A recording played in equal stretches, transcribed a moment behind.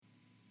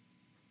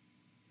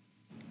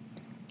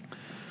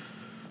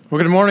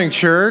Well, good morning,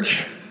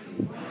 church.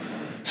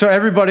 So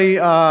everybody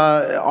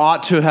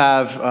ought to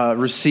have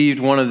received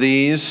one of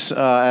these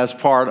as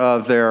part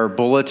of their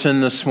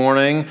bulletin this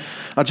morning.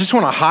 I just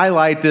want to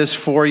highlight this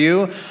for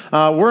you.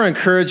 We're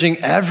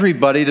encouraging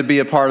everybody to be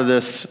a part of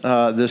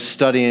this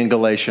study in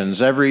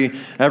Galatians.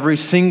 Every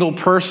single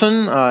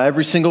person,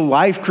 every single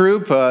life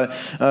group.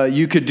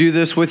 You could do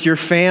this with your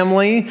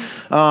family.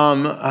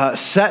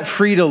 Set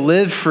free to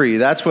live free.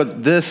 That's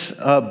what this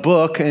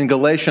book in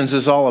Galatians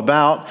is all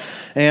about.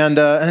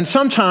 And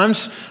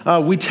sometimes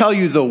we tell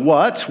you the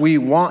what. We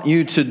want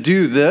you to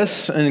do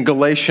this in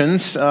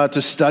Galatians,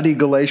 to study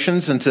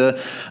Galatians and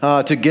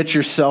to get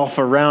yourself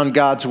around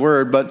God's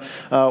Word. But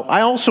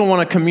I also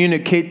want to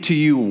communicate to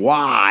you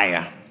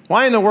why.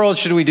 Why in the world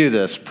should we do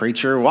this,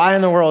 preacher? Why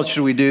in the world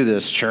should we do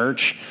this,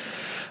 church?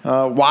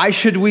 Why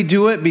should we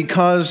do it?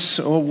 Because,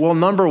 well,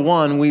 number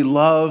one, we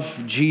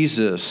love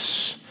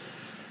Jesus.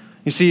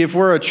 You see, if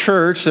we're a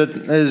church that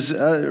is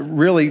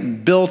really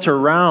built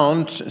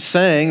around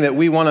saying that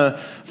we want to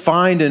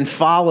find and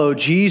follow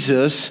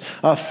Jesus,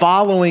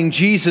 following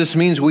Jesus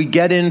means we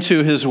get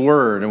into His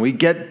Word and we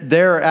get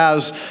there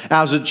as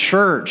a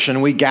church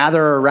and we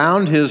gather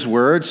around His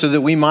Word so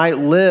that we might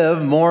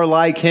live more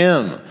like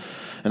Him.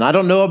 And I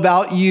don't know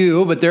about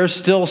you, but there's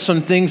still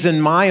some things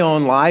in my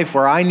own life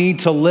where I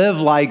need to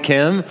live like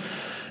Him.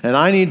 And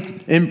I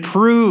need to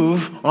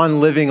improve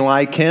on living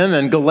like Him.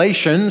 And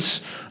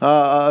Galatians,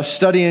 a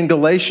study in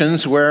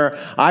Galatians where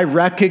I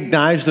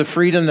recognize the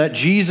freedom that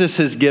Jesus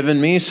has given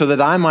me so that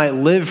I might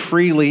live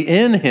freely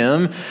in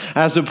Him,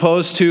 as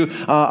opposed to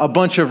a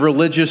bunch of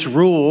religious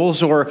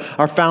rules or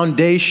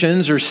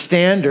foundations or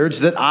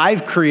standards that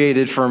I've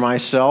created for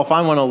myself.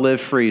 I want to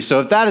live free. So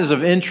if that is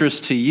of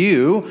interest to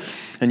you,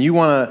 and you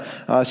want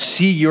to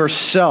see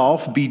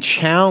yourself be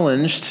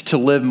challenged to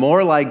live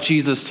more like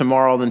Jesus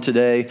tomorrow than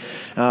today,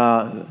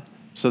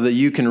 so that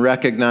you can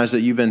recognize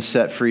that you've been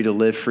set free to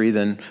live free,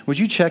 then would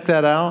you check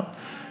that out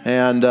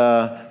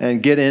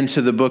and get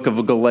into the book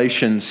of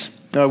Galatians?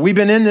 We've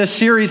been in this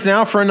series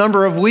now for a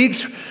number of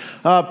weeks,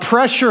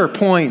 pressure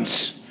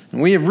points.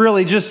 We have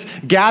really just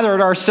gathered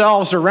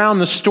ourselves around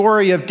the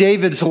story of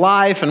David's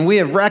life, and we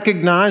have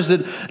recognized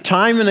that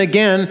time and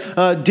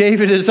again,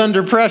 David is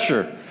under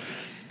pressure.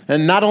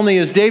 And not only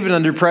is David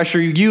under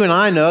pressure, you and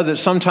I know that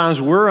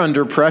sometimes we're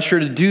under pressure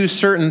to do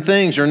certain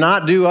things or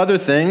not do other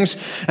things,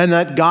 and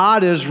that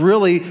God is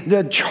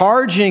really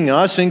charging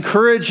us,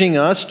 encouraging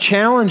us,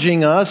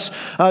 challenging us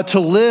to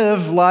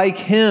live like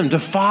Him, to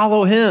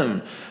follow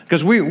Him.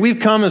 Because we've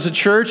come as a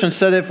church and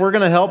said if we're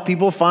going to help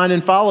people find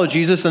and follow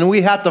Jesus, then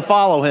we have to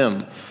follow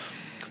Him.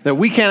 That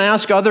we can't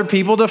ask other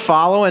people to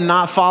follow and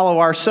not follow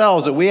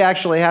ourselves, that we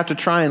actually have to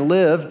try and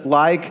live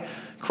like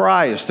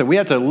Christ, that we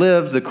have to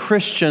live the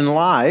Christian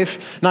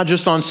life, not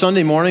just on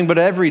Sunday morning, but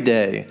every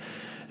day.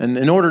 And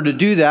in order to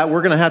do that,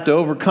 we're going to have to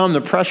overcome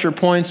the pressure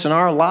points in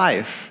our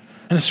life.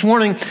 And this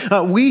morning,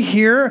 we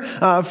hear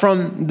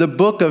from the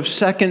book of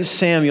 2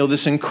 Samuel,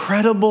 this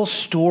incredible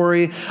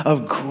story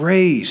of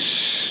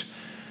grace.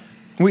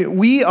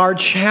 We are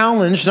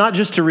challenged not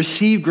just to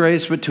receive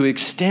grace, but to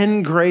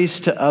extend grace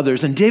to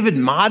others. And David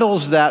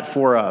models that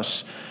for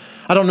us.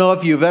 I don't know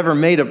if you've ever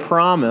made a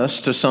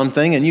promise to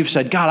something and you've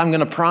said, God, I'm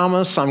going to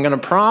promise, I'm going to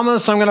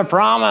promise, I'm going to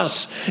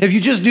promise. If you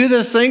just do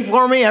this thing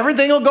for me,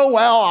 everything will go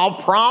well. I'll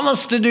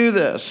promise to do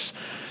this.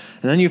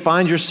 And then you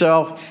find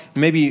yourself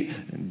maybe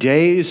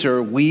days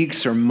or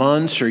weeks or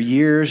months or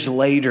years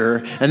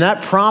later, and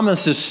that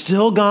promise is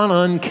still gone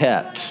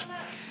unkept.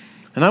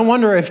 And I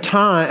wonder if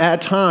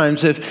at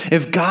times,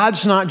 if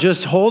God's not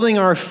just holding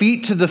our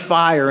feet to the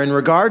fire in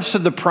regards to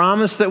the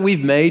promise that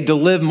we've made to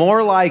live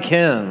more like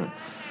Him.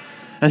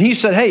 And He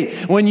said,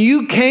 hey, when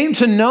you came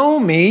to know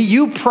me,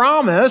 you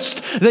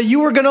promised that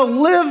you were going to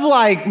live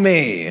like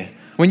me.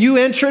 When you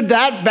entered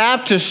that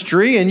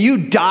baptistry and you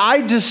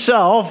died to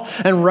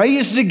self and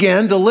raised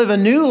again to live a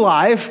new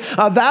life,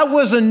 that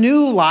was a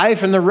new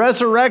life in the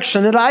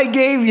resurrection that I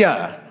gave you.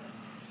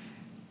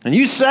 And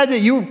you said that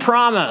you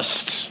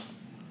promised.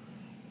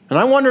 And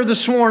I wonder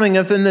this morning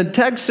if in the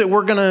text that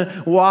we're going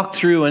to walk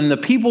through and the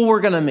people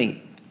we're going to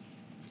meet,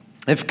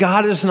 if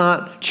God is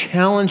not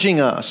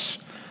challenging us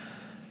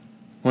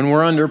when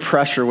we're under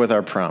pressure with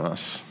our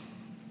promise.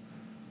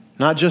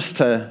 Not just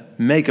to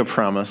make a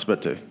promise,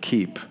 but to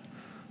keep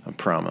a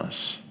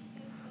promise.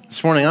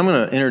 This morning, I'm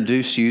going to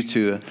introduce you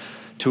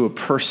to a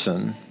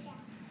person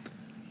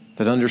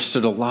that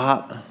understood a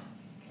lot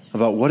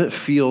about what it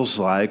feels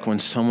like when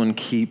someone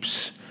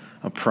keeps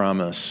a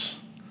promise,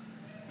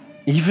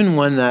 even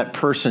when that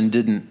person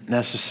didn't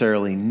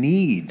necessarily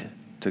need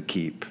to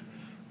keep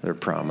their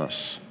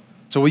promise.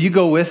 So will you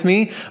go with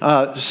me?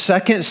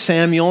 2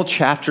 Samuel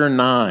chapter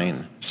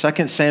 9.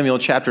 2 Samuel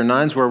chapter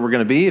 9 is where we're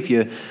going to be.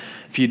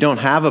 If you don't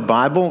have a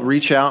Bible,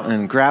 reach out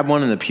and grab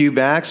one in the pew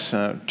backs.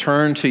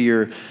 Turn to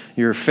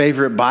your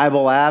favorite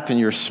Bible app in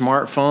your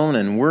smartphone,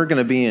 and we're going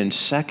to be in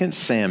 2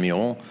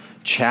 Samuel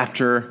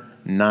chapter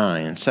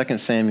 9. 2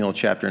 Samuel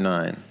chapter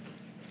 9.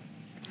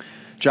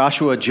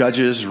 Joshua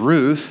judges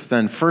Ruth,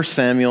 then 1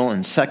 Samuel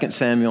and 2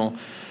 Samuel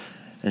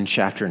in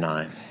chapter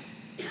 9.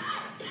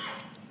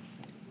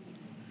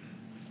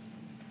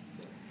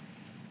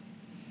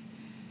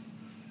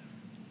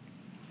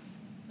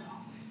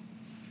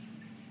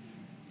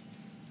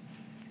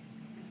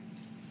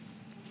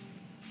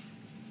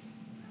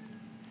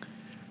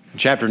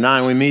 Chapter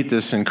 9, we meet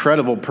this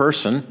incredible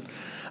person,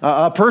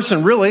 a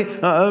person really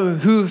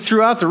who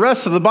throughout the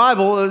rest of the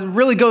Bible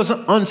really goes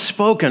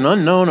unspoken,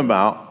 unknown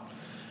about.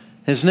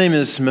 His name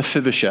is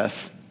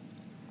Mephibosheth.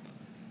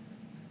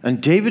 And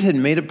David had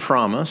made a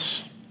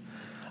promise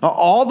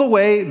all the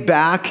way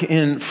back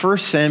in 1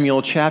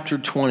 Samuel chapter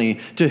 20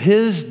 to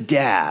his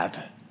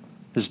dad.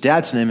 His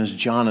dad's name is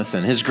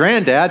Jonathan. His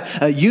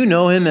granddad, you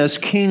know him as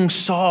King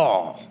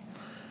Saul.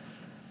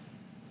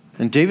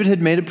 And David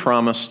had made a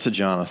promise to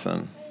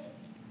Jonathan.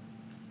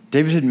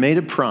 David had made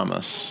a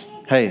promise.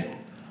 Hey,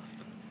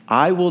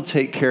 I will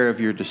take care of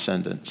your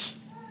descendants.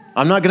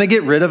 I'm not going to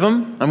get rid of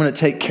them. I'm going to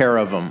take care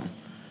of them.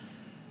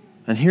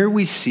 And here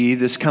we see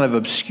this kind of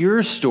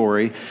obscure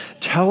story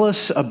tell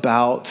us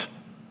about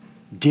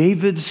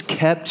David's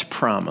kept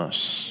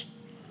promise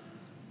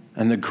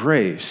and the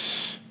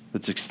grace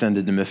that's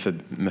extended to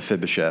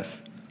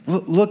Mephibosheth.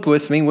 Look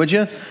with me, would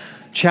you?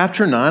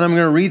 Chapter 9, I'm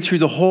going to read through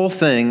the whole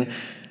thing,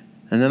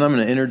 and then I'm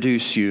going to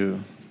introduce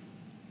you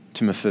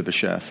to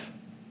Mephibosheth.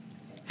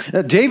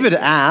 David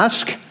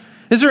asked,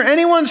 "Is there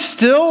anyone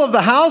still of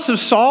the house of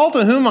Saul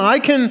to whom I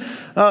can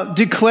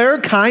declare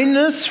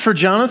kindness for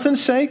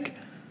Jonathan's sake?"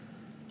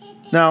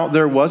 Now,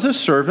 there was a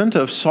servant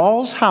of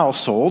Saul's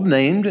household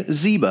named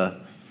Ziba.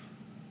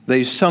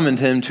 They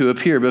summoned him to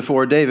appear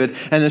before David,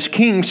 and this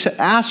king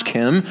asked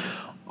him,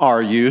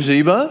 "Are you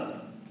Ziba?"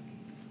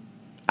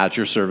 "At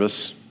your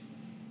service."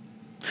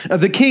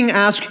 The king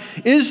asked,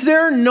 "Is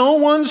there no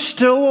one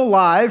still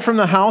alive from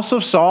the house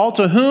of Saul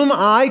to whom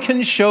I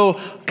can show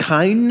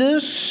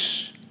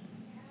kindness?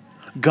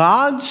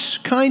 God's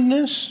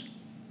kindness?"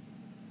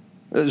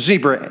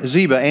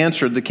 Ziba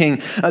answered the king,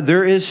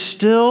 "There is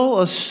still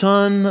a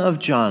son of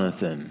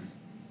Jonathan."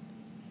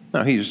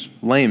 Now he's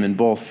lame in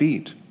both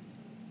feet.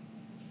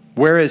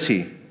 "Where is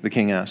he?" the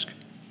king asked.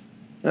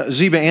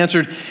 Ziba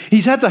answered,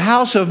 "He's at the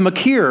house of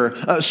Machir,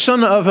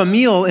 son of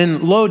Amiel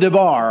in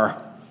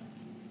Lo-debar."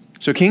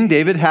 So King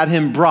David had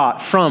him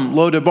brought from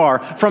Lo-debar,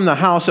 from the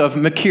house of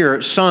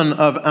Machir, son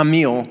of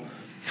Amiel.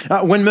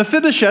 When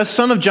Mephibosheth,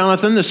 son of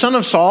Jonathan, the son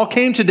of Saul,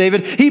 came to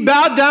David, he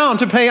bowed down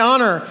to pay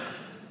honor.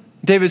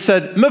 David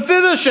said,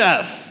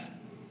 "Mephibosheth!"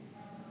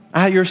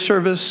 "At your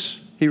service,"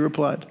 he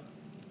replied.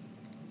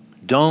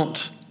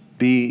 "Don't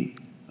be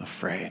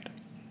afraid."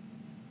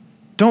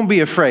 "Don't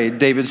be afraid,"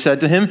 David said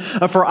to him,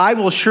 "for I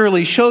will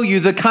surely show you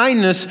the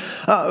kindness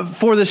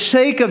for the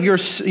sake of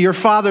your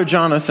father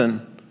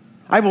Jonathan.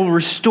 I will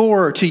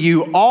restore to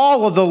you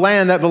all of the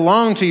land that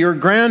belonged to your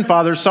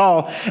grandfather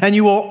Saul, and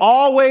you will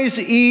always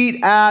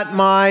eat at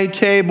my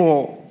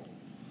table."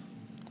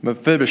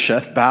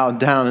 Mephibosheth bowed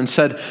down and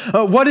said,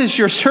 "What is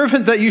your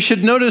servant that you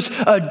should notice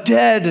a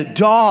dead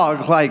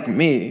dog like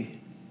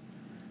me?"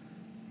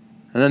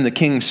 And then the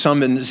king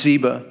summoned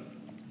Ziba,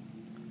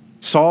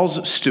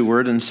 Saul's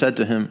steward, and said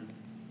to him,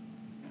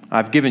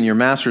 "I've given your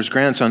master's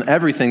grandson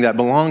everything that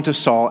belonged to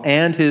Saul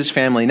and his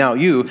family. Now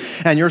you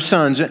and your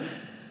sons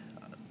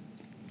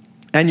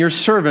and your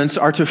servants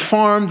are to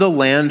farm the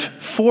land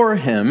for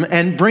him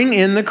and bring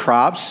in the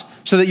crops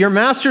so that your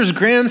master's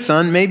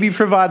grandson may be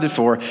provided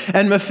for.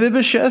 And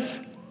Mephibosheth,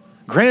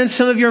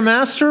 grandson of your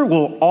master,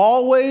 will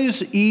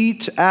always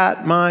eat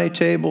at my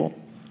table."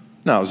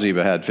 Now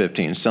Ziba had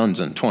 15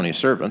 sons and 20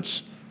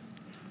 servants.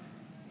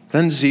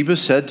 Then Ziba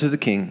said to the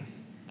king,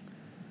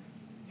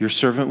 "Your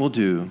servant will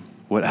do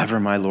whatever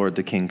my lord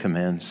the king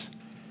commands."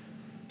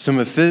 So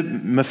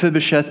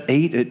Mephibosheth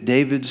ate at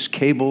David's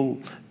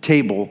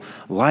table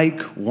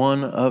like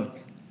one of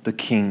the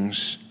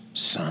king's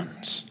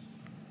sons.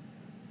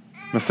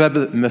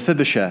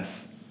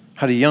 Mephibosheth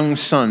had a young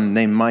son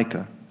named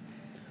Micah,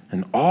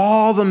 and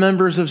all the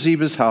members of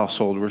Ziba's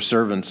household were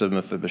servants of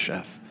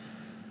Mephibosheth.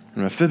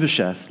 And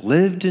Mephibosheth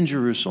lived in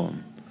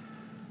Jerusalem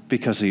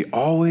because he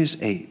always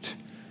ate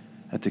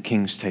at the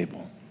king's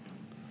table.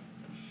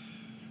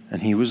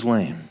 And he was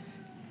lame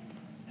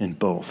in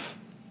both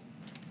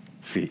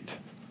feet.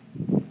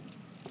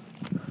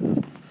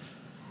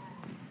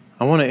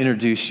 I want to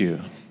introduce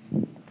you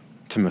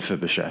to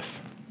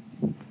Mephibosheth.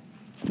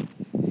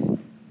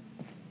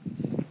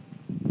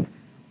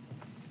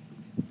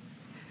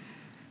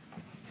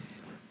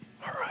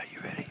 All right, you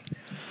ready?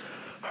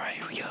 All right,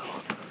 here we go.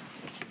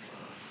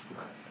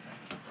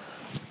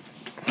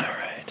 All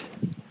right.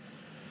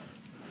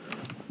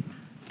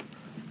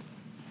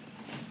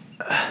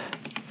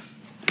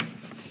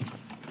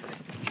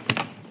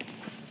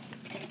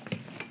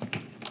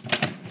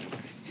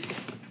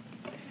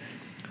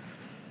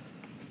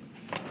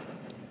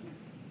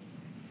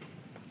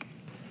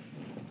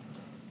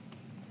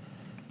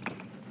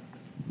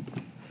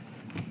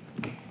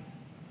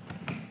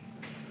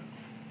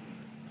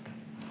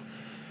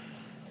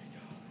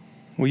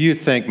 Will you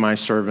thank my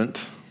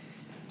servant?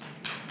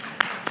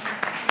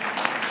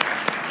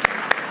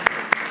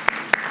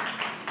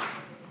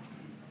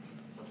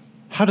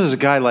 How does a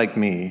guy like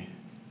me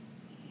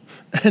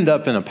end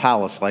up in a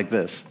palace like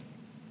this?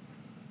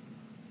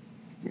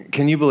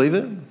 Can you believe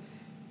it?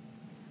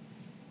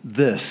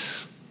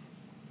 This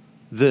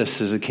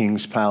is a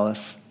king's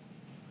palace.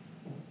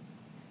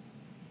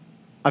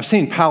 I've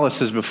seen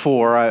palaces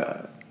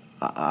before.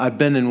 I've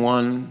been in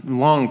one a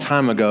long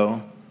time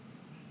ago,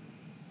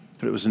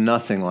 but it was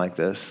nothing like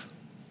this.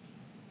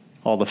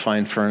 All the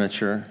fine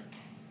furniture,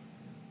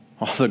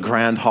 all the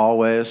grand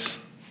hallways,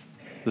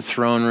 the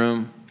throne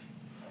room.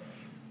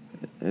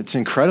 It's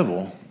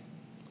incredible.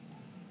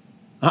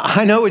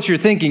 I know what you're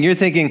thinking. You're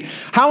thinking,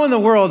 how in the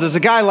world does a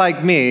guy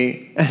like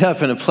me end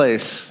up in a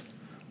place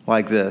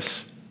like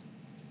this?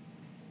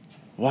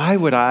 Why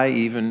would I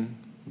even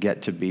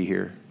get to be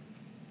here?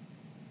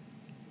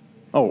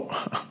 Oh,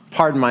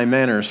 pardon my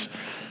manners.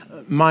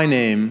 My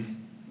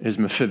name is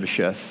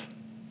Mephibosheth.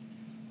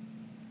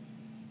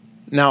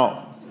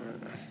 Now,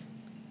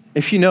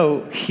 if you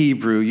know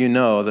Hebrew, you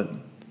know that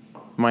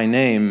my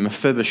name,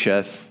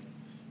 Mephibosheth,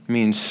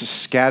 means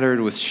scattered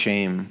with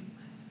shame.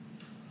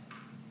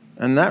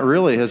 And that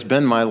really has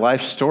been my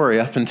life story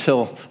up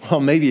until,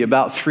 maybe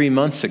about 3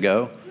 months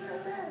ago.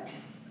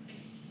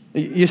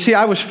 You see,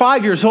 I was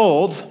 5 years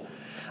old.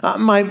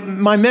 My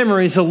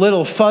memory's a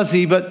little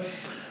fuzzy, but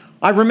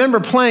I remember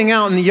playing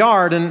out in the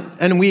yard,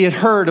 and we had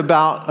heard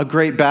about a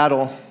great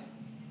battle.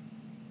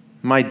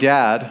 My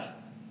dad,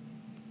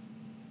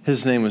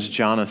 his name was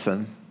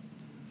Jonathan,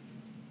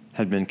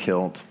 had been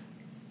killed.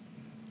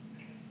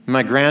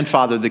 My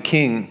grandfather, the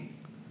king,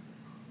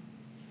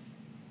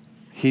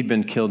 he'd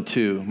been killed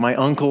too. My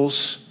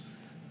uncles,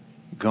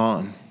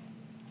 gone.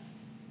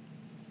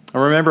 I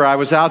remember I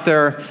was out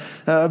there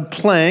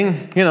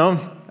playing,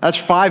 as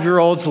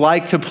 5-year-olds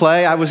like to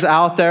play. I was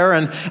out there,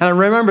 and I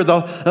remember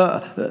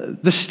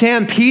the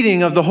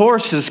stampeding of the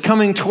horses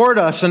coming toward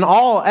us, and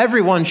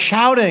everyone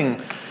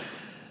shouting.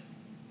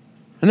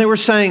 And they were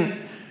saying,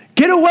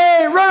 "Get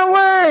away, run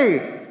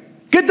away,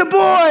 get the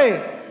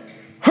boy,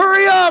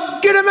 hurry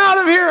up, get him out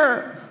of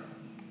here."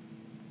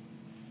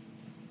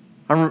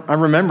 I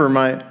remember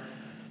my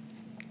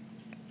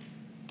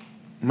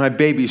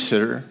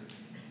babysitter.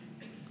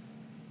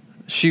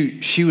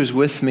 She was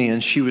with me,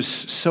 and she was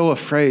so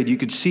afraid. You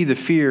could see the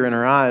fear in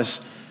her eyes.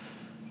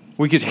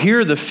 We could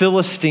hear the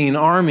Philistine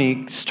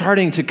army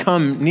starting to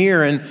come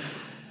near, and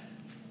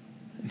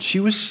she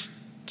was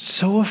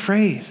so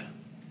afraid.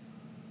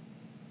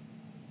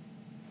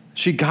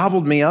 She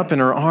gobbled me up in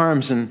her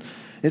arms, and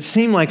it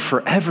seemed like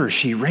forever.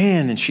 She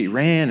ran and she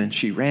ran and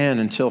she ran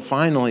until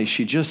finally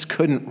she just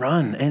couldn't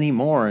run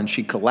anymore, and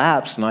she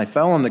collapsed, and I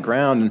fell on the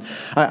ground, and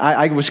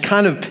I was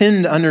kind of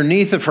pinned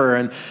underneath of her,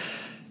 and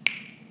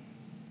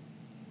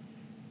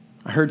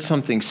I heard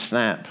something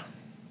snap.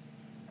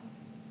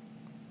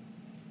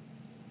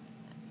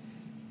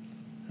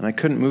 And I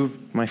couldn't move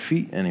my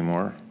feet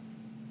anymore.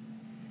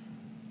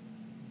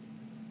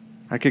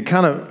 I could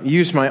kind of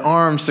use my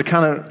arms to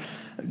kind of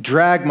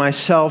drag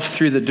myself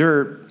through the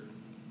dirt.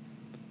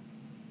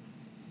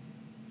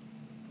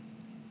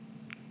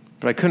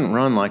 But I couldn't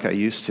run like I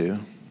used to.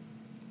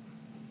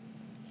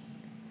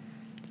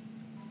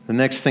 The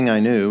next thing I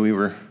knew, we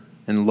were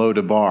in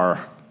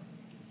Lo-Debar.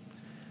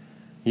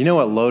 You know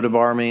what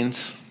Lo-Debar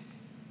means?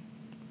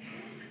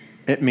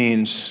 It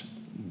means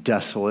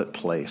desolate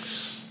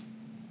place.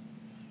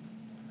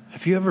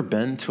 Have you ever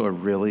been to a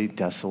really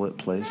desolate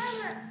place?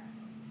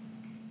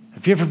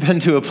 Have you ever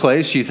been to a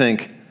place you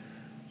think,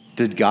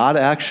 did God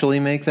actually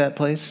make that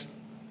place?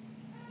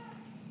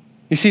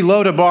 You see,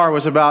 Lo-Debar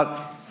was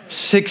about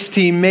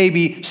 60,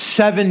 maybe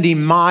 70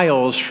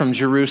 miles from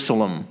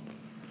Jerusalem.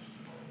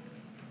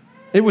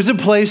 It was a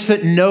place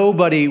that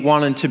nobody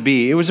wanted to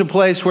be. It was a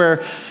place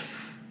where,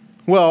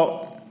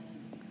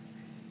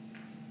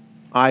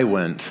 I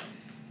went.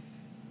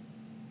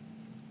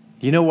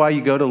 You know why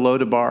you go to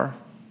Lo-Debar?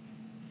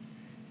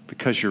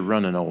 Because you're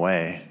running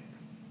away.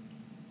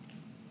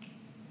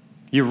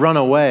 You run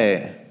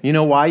away. You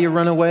know why you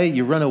run away?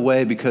 You run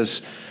away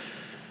because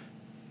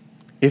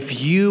if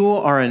you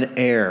are an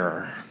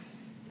heir,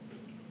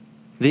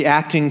 the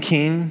acting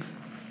king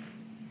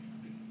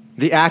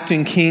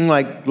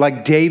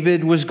like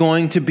David was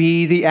going to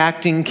be the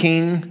acting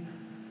king,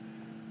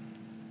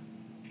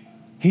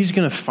 he's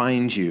going to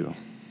find you.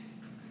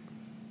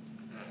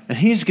 And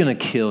he's going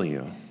to kill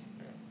you.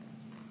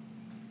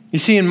 You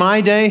see, in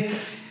my day,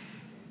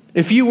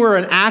 if you were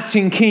an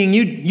acting king,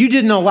 you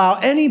didn't allow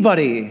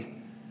anybody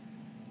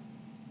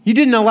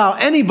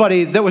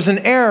that was an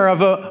heir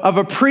of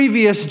a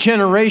previous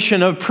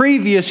generation, of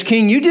previous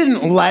king, you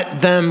didn't let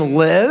them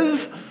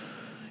live.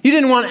 You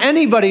didn't want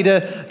anybody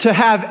to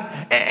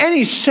have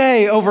any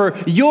say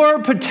over your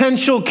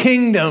potential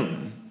kingdom.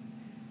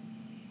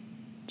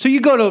 So you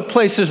go to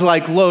places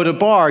like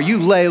Lo-Debar, you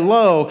lay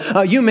low,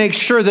 you make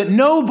sure that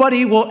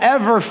nobody will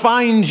ever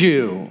find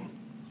you.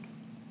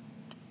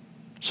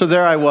 So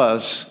there I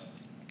was.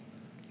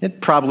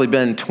 It'd probably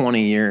been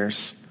 20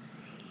 years,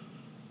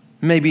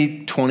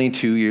 maybe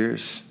 22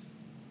 years.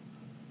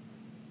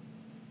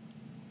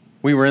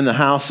 We were in the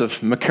house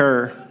of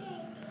Machir.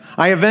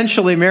 I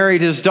eventually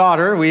married his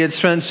daughter. We had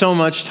spent so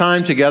much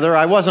time together.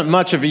 I wasn't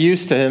much of a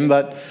use to him,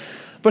 but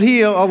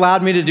he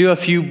allowed me to do a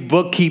few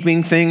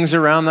bookkeeping things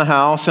around the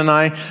house, and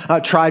I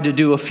tried to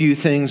do a few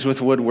things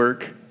with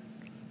woodwork.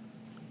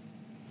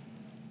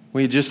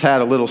 We had just had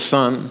a little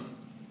son,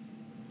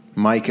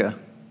 Micah.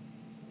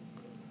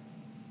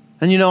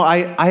 And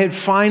I had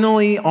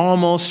finally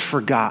almost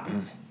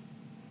forgotten.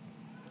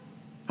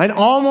 I'd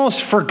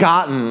almost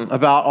forgotten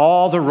about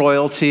all the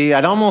royalty.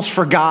 I'd almost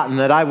forgotten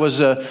that I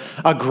was a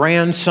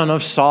grandson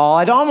of Saul.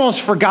 I'd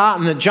almost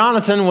forgotten that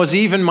Jonathan was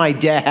even my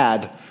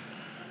dad.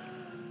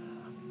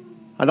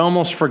 I'd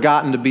almost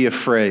forgotten to be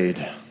afraid.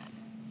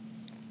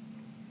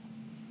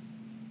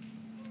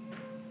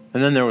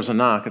 And then there was a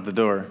knock at the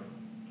door.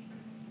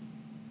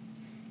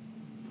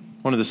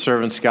 One of the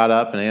servants got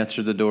up and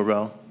answered the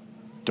doorbell.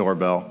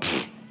 Doorbell.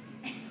 Pfft.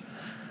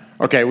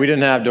 Okay, we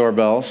didn't have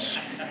doorbells.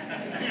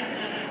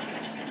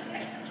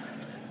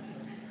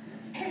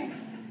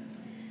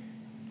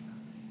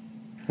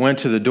 Went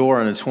to the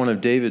door, and it's one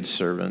of David's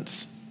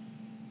servants.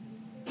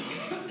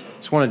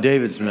 It's one of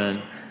David's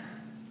men.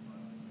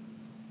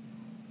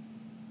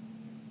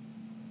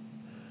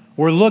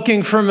 We're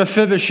looking for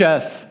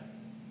Mephibosheth.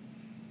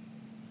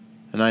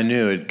 And I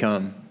knew it had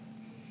come.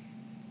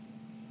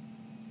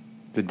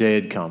 The day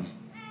had come.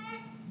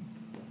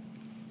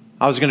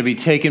 I was going to be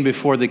taken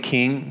before the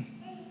king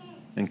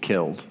and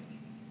killed.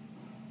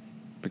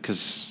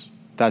 Because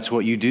that's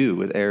what you do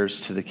with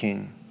heirs to the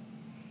king.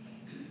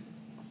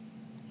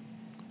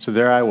 So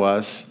there I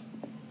was,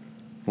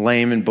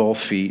 lame in both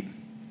feet.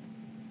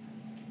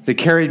 They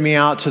carried me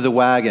out to the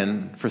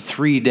wagon. For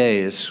 3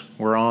 days,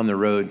 we're on the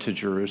road to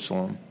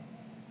Jerusalem.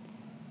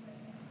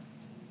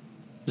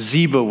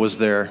 Ziba was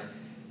there.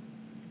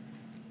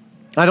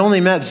 I'd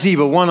only met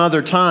Ziba one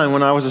other time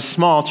when I was a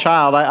small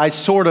child. I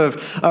sort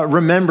of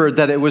remembered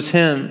that it was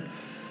him.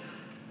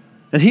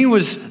 And he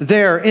was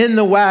there in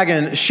the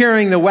wagon,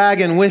 sharing the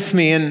wagon with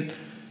me. And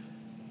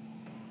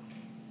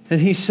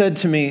he said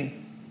to me,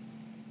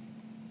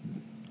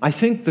 I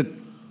think that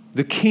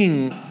the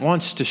king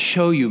wants to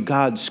show you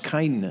God's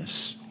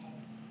kindness.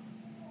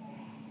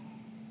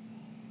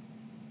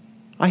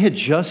 I had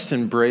just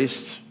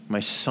embraced my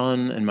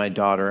son and my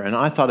daughter, and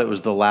I thought it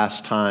was the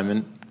last time.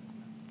 And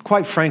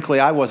quite frankly,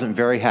 I wasn't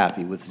very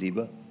happy with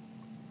Ziba.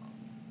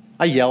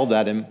 I yelled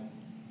at him.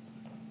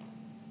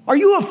 Are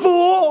you a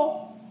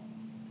fool?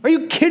 Are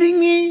you kidding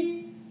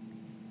me?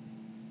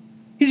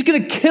 He's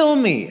going to kill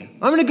me.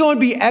 I'm going to go and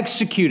be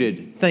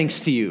executed thanks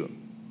to you.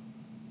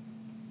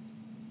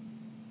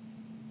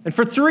 And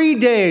for 3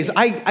 days,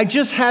 I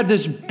just had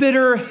this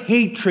bitter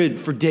hatred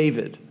for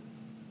David.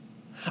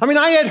 I mean,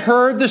 I had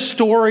heard the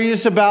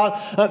stories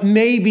about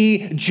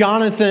maybe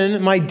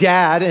Jonathan, my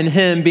dad, and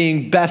him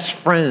being best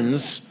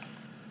friends.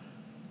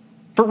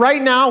 But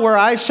right now, where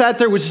I sat,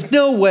 there was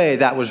no way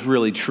that was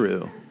really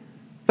true.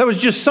 That was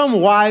just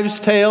some wives'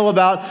 tale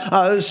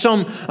about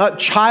some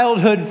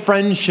childhood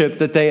friendship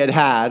that they had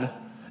had.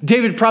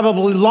 David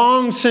probably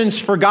long since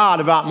forgot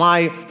about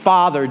my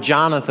father,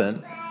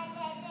 Jonathan.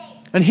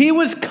 And he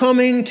was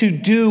coming to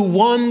do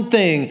one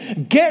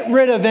thing: get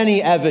rid of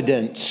any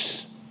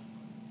evidence.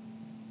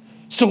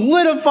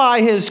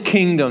 Solidify his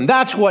kingdom.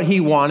 That's what he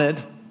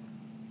wanted.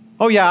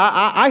 Oh yeah,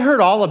 I heard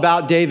all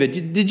about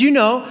David. Did you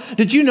know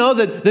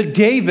that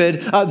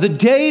David, the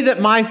day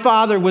that my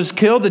father was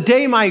killed, the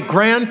day my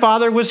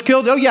grandfather was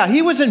killed, oh yeah,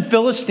 he was in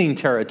Philistine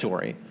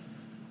territory.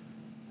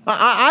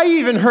 I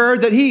even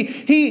heard that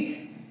he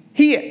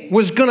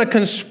was going to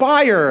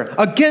conspire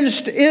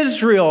against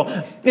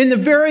Israel in the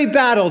very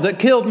battle that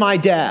killed my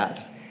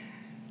dad.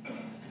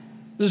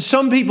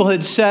 Some people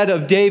had said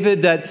of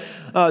David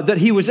that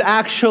he was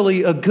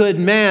actually a good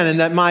man, and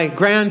that my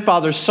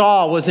grandfather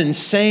Saul was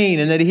insane,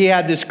 and that he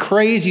had this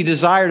crazy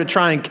desire to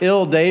try and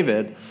kill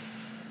David.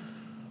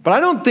 But I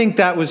don't think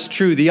that was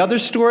true. The other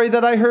story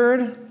that I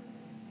heard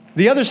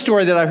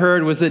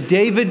was that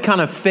David kind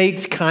of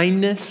faked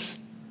kindness.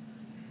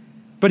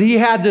 But he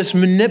had this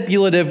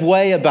manipulative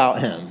way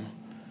about him,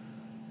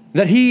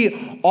 that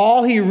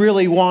all he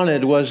really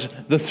wanted was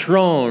the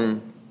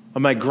throne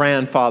of my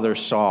grandfather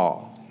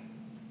Saul.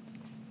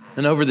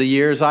 And over the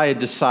years, I had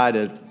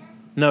decided,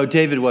 no,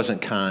 David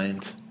wasn't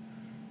kind.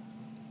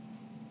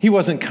 He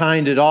wasn't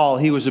kind at all.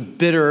 He was a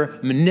bitter,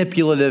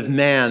 manipulative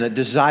man that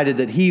decided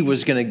that he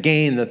was going to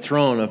gain the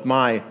throne of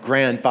my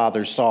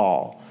grandfather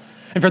Saul.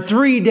 And for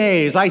 3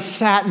 days, I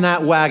sat in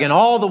that wagon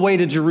all the way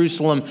to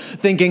Jerusalem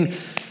thinking,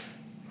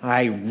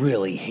 I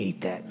really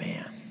hate that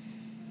man.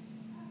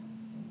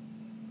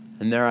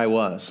 And there I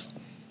was.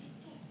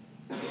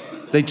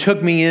 They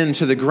took me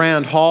into the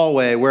grand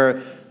hallway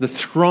where the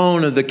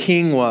throne of the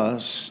king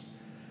was.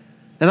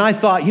 And I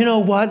thought, you know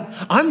what?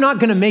 I'm not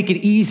going to make it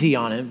easy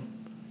on him.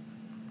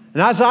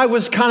 And as I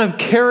was kind of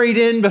carried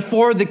in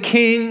before the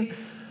king,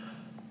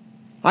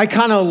 I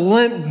kind of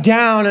limped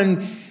down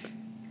and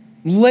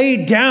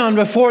laid down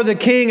before the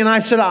king, and I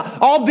said,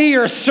 I'll be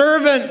your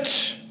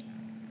servant.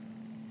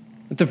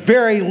 At the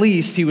very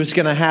least, he was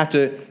going to have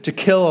to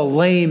kill a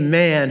lame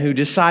man who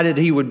decided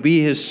he would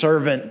be his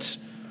servant,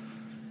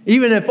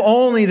 even if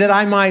only that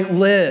I might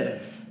live.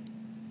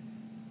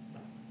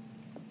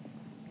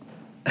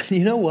 And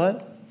you know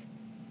what?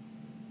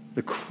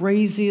 The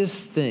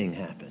craziest thing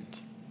happened.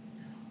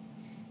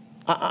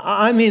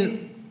 I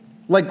mean,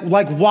 like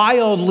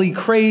wildly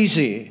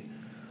crazy,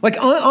 like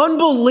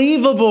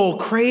unbelievable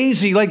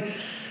crazy. Like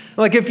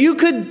if you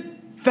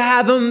could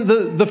fathom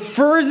the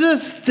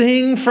furthest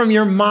thing from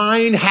your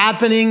mind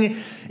happening,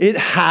 it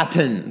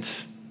happened.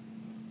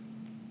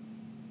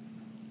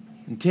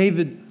 And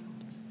David,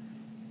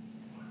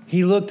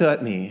 he looked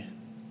at me,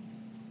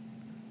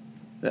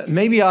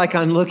 maybe like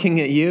I'm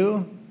looking at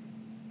you,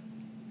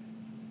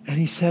 and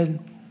he said,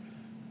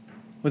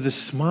 with a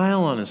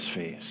smile on his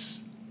face,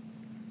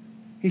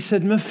 he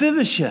said,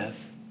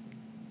 Mephibosheth,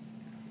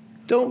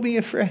 don't be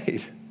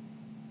afraid.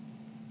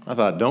 I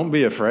thought, don't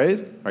be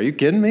afraid? Are you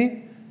kidding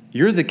me?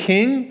 You're the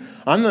king?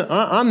 I'm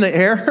the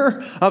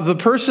heir of the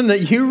person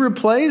that you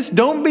replaced?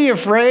 Don't be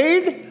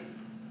afraid?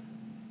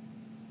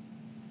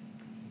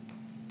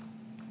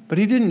 But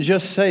he didn't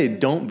just say,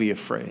 don't be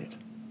afraid.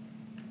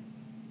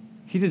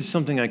 He did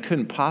something I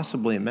couldn't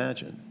possibly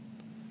imagine.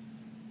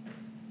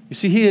 You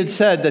see, he had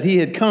said that he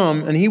had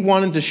come and he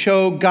wanted to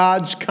show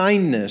God's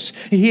kindness.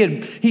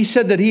 He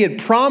said that he had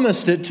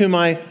promised it to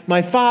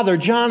my father,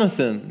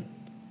 Jonathan.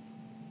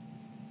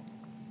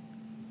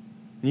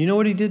 And you know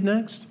what he did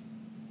next?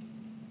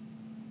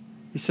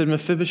 He said,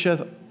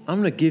 Mephibosheth,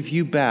 I'm going to give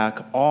you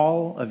back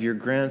all of your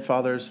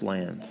grandfather's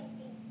land.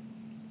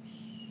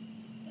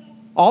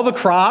 All the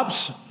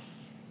crops,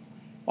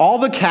 all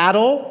the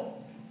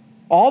cattle,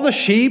 all the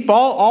sheep,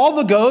 all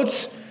the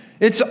goats,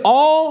 it's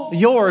all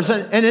yours.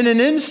 And in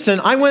an instant,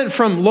 I went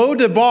from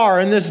Lo-debar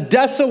in this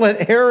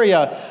desolate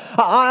area.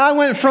 I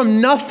went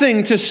from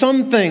nothing to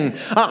something.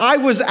 I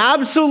was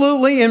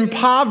absolutely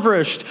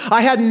impoverished.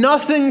 I had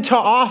nothing to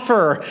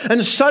offer.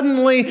 And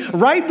suddenly,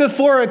 right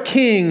before a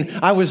king,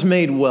 I was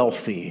made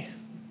wealthy.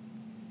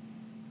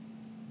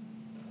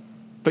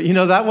 But you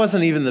know, that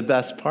wasn't even the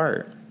best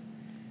part.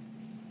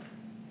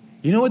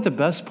 You know what the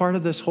best part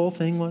of this whole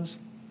thing was?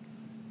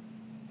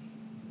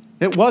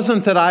 It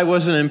wasn't that I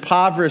was an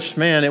impoverished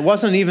man. It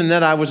wasn't even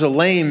that I was a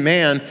lame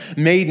man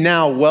made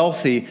now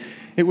wealthy.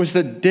 It was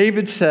that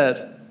David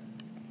said,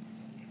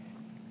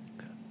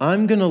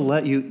 I'm going to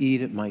let you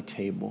eat at my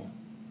table.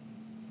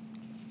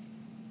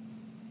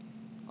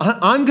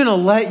 I'm going to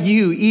let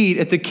you eat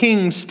at the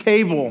king's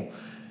table.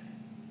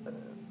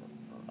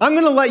 I'm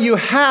going to let you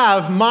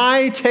have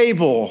my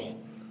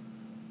table.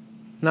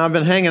 Now, I've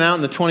been hanging out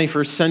in the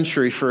 21st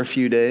century for a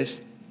few days,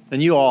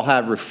 and you all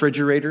have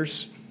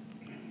refrigerators.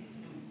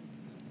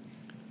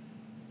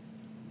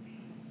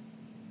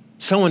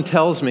 Someone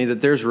tells me that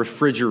there's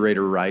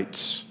refrigerator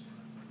rights.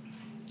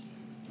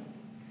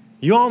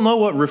 You all know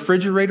what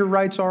refrigerator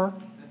rights are?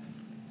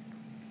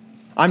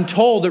 I'm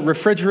told that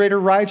refrigerator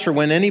rights are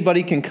when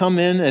anybody can come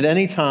in at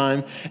any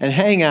time and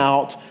hang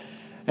out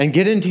and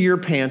get into your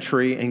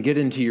pantry and get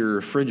into your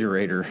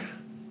refrigerator.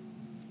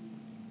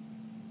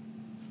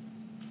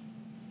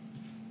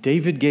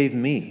 David gave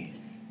me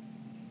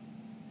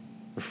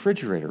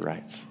refrigerator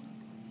rights.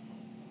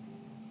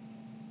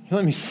 He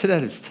let me sit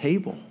at his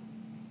table.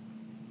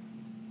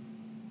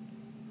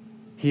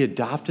 He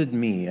adopted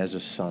me as a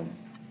son.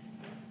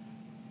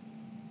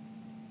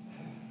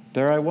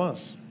 There I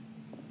was.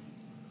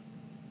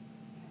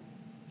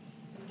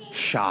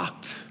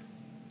 Shocked.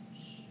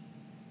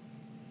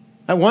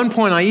 At one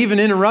point, I even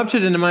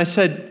interrupted him. I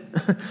said,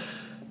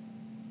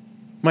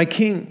 my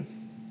king,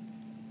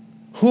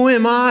 who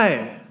am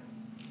I?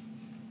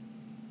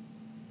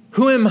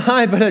 Who am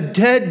I but a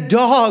dead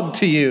dog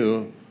to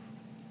you?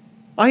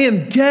 I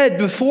am dead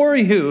before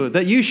you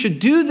that you should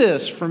do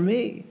this for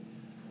me.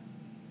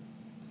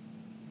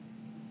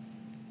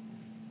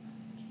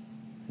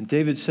 And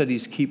David said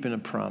he's keeping a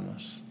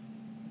promise.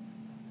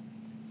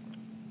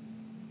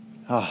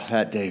 Oh,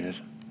 that David.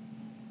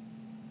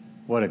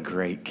 What a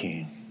great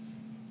king.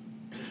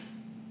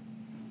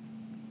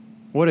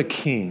 What a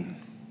king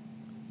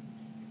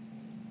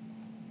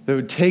that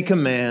would take a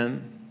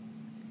man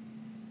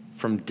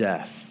from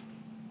death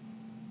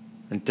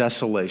and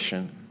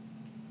desolation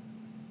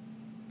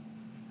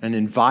and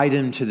invite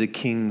him to the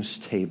king's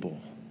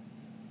table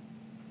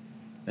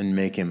and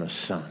make him a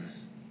son.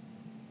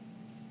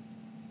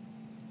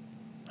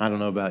 I don't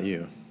know about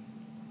you,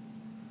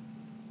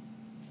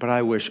 but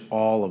I wish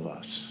all of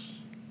us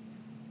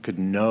could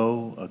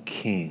know a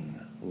king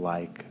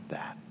like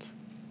that.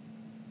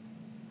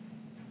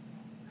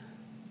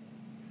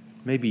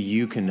 Maybe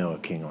you can know a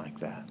king like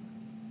that.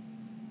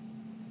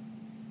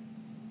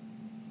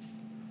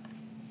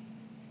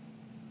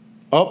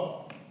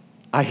 Oh,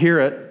 I hear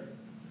it.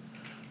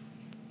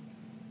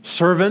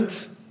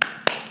 Servant,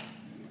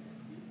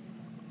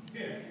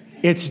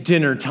 it's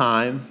dinner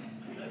time.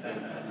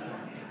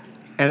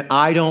 And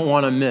I don't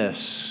want to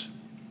miss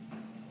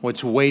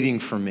what's waiting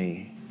for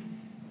me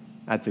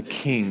at the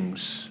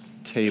king's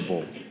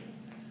table.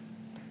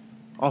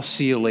 I'll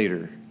see you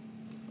later.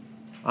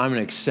 I'm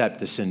going to accept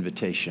this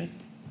invitation.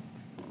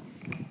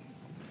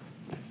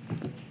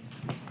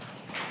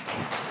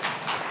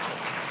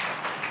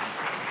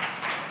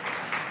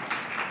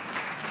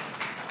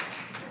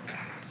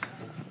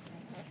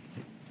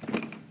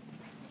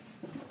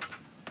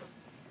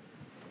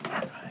 All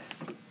right.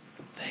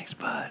 Thanks,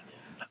 bud.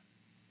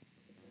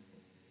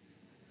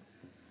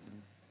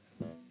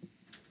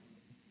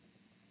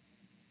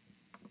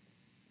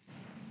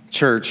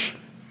 Church,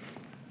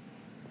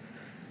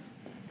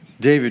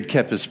 David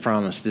kept his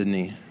promise, didn't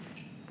he?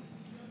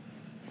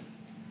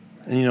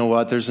 And you know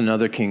what? There's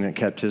another king that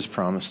kept his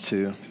promise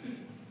too.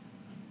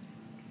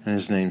 And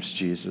his name's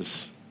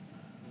Jesus.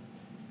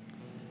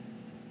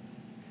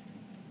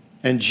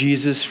 And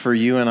Jesus, for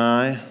you and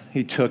I,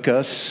 he took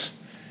us,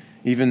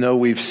 even though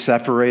we've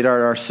separated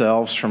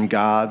ourselves from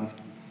God,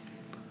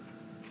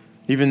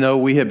 even though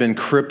we have been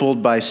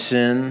crippled by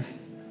sin,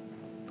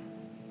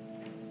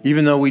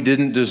 even though we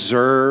didn't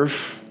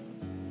deserve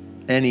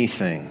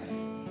anything.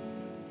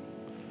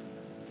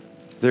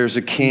 There's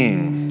a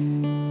king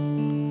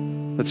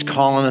that's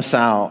calling us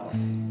out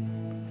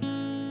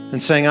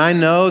and saying, I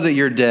know that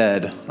you're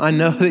dead. I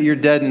know that you're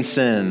dead in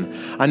sin.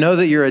 I know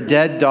that you're a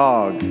dead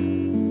dog.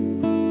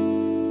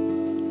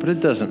 But it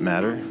doesn't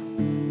matter.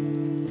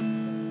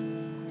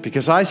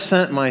 Because I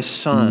sent my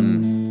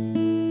son.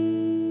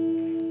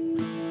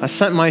 I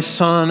sent my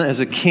son as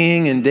a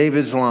king in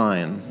David's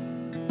line.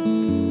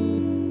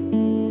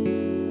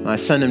 I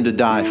sent him to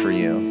die for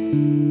you.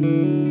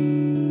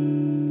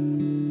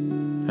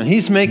 And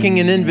he's making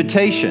an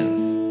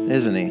invitation,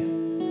 isn't he?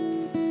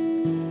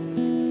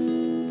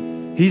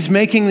 He's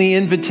making the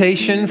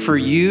invitation for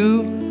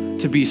you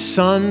to be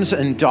sons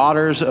and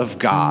daughters of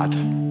God.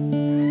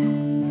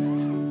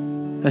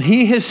 And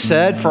he has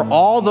said, for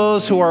all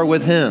those who are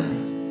with him,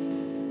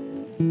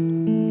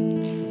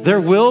 there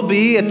will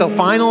be at the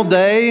final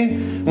day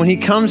when he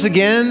comes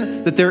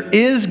again, that there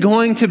is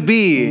going to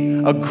be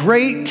a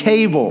great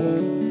table.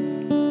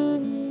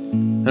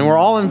 And we're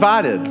all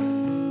invited.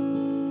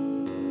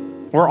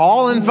 We're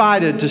all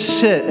invited to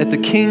sit at the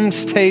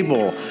king's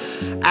table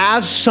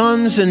as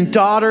sons and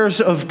daughters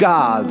of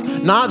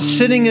God, not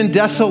sitting in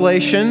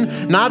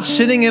desolation, not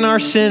sitting in our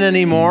sin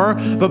anymore,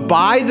 but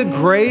by the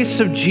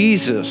grace of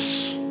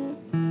Jesus,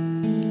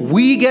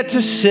 we get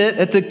to sit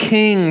at the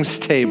king's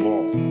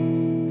table.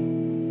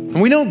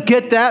 And we don't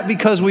get that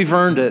because we've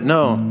earned it.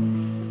 No.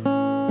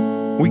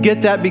 We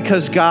get that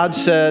because God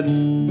said,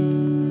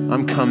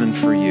 I'm coming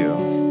for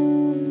you.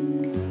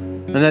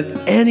 And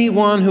that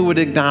anyone who would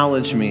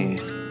acknowledge me,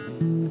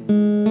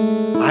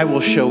 I will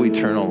show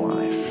eternal life.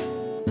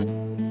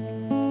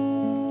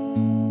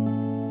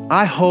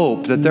 I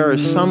hope that there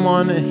is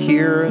someone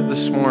here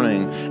this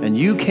morning and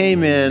you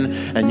came in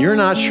and you're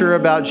not sure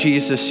about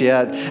Jesus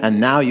yet,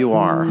 and now you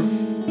are.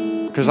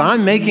 Because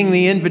I'm making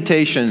the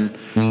invitation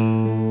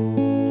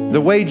the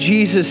way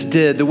Jesus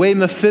did, the way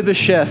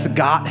Mephibosheth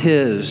got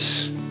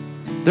his.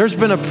 There's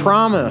been a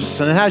promise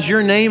and it has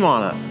your name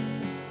on it.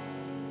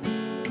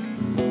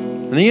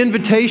 And the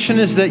invitation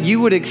is that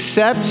you would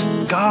accept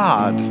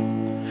God.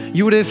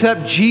 You would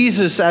accept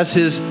Jesus as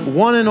his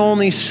one and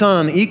only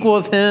Son, equal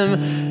with him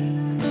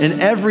in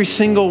every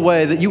single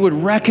way, that you would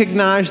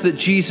recognize that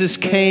Jesus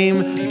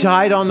came,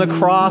 died on the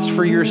cross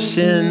for your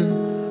sin,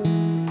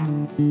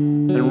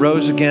 and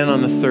rose again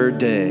on the third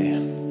day,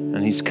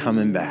 and he's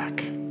coming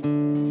back.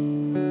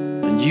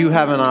 And you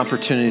have an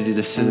opportunity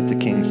to sit at the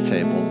King's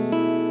table.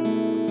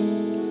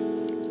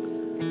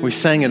 We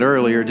sang it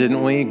earlier,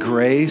 didn't we?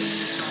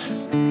 Grace.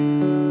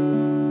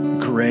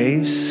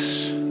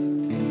 Grace.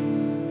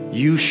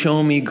 You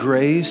show me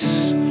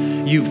grace.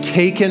 You've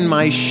taken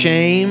my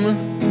shame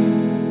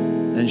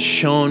and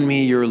shown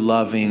me your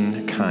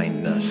loving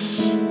kindness.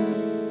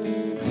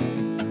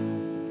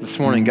 This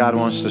morning, God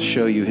wants to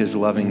show you his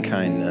loving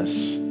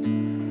kindness.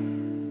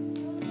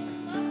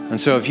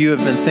 And so if you have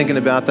been thinking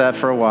about that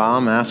for a while,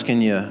 I'm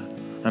asking you,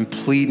 I'm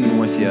pleading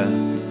with you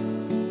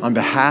on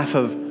behalf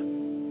of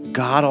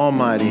God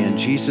Almighty and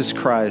Jesus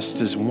Christ,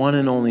 his one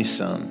and only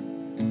Son,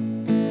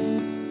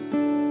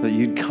 that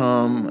you'd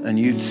come and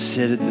you'd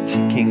sit at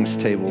the King's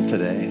table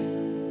today.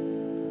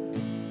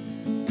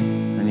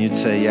 And you'd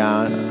say,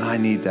 yeah, I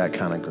need that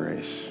kind of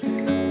grace.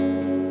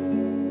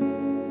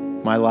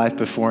 My life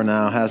before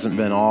now hasn't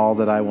been all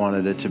that I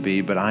wanted it to be,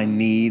 but I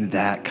need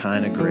that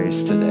kind of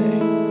grace today.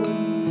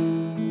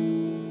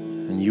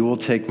 And you will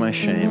take my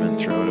shame and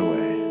throw it away.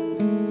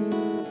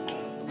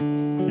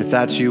 If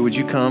that's you, would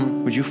you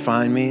come? Would you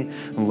find me?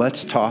 And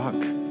let's talk.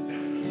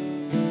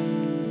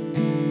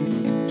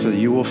 So that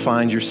you will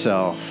find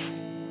yourself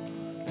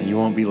and you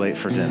won't be late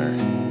for dinner.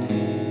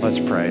 Let's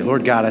pray.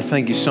 Lord God, I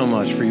thank you so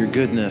much for your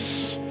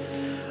goodness.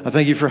 I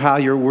thank you for how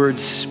your word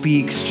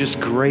speaks just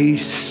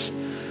grace.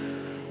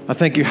 I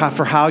thank you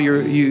for how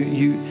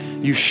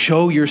you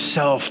show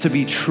yourself to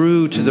be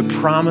true to the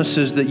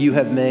promises that you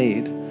have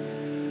made.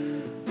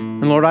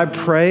 And Lord, I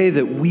pray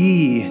that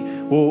we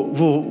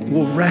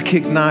will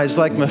recognize,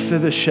 like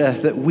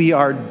Mephibosheth, that we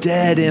are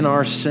dead in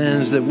our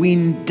sins, that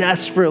we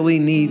desperately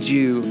need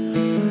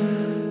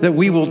you, that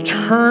we will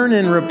turn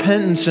in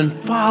repentance and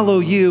follow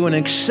you and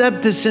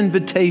accept this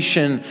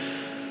invitation,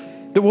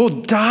 that we'll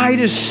die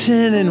to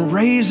sin and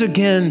raise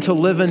again to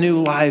live a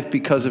new life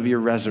because of your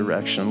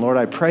resurrection. Lord,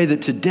 I pray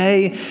that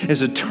today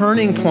is a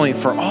turning point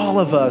for all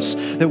of us,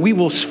 that we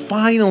will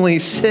finally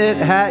sit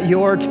at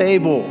your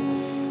table.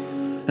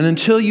 And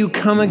until you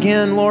come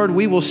again, Lord,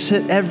 we will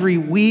sit every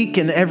week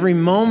and every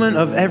moment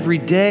of every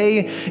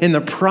day in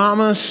the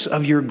promise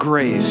of your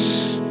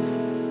grace.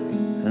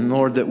 And And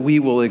Lord, that we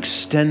will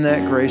extend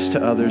that grace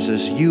to others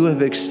as you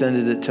have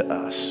extended it to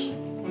us.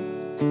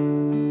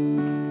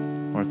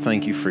 Lord,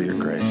 thank you for your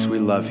grace. We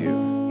love you.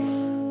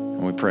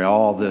 And we pray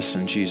all this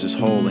in Jesus'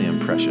 holy and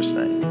precious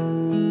name.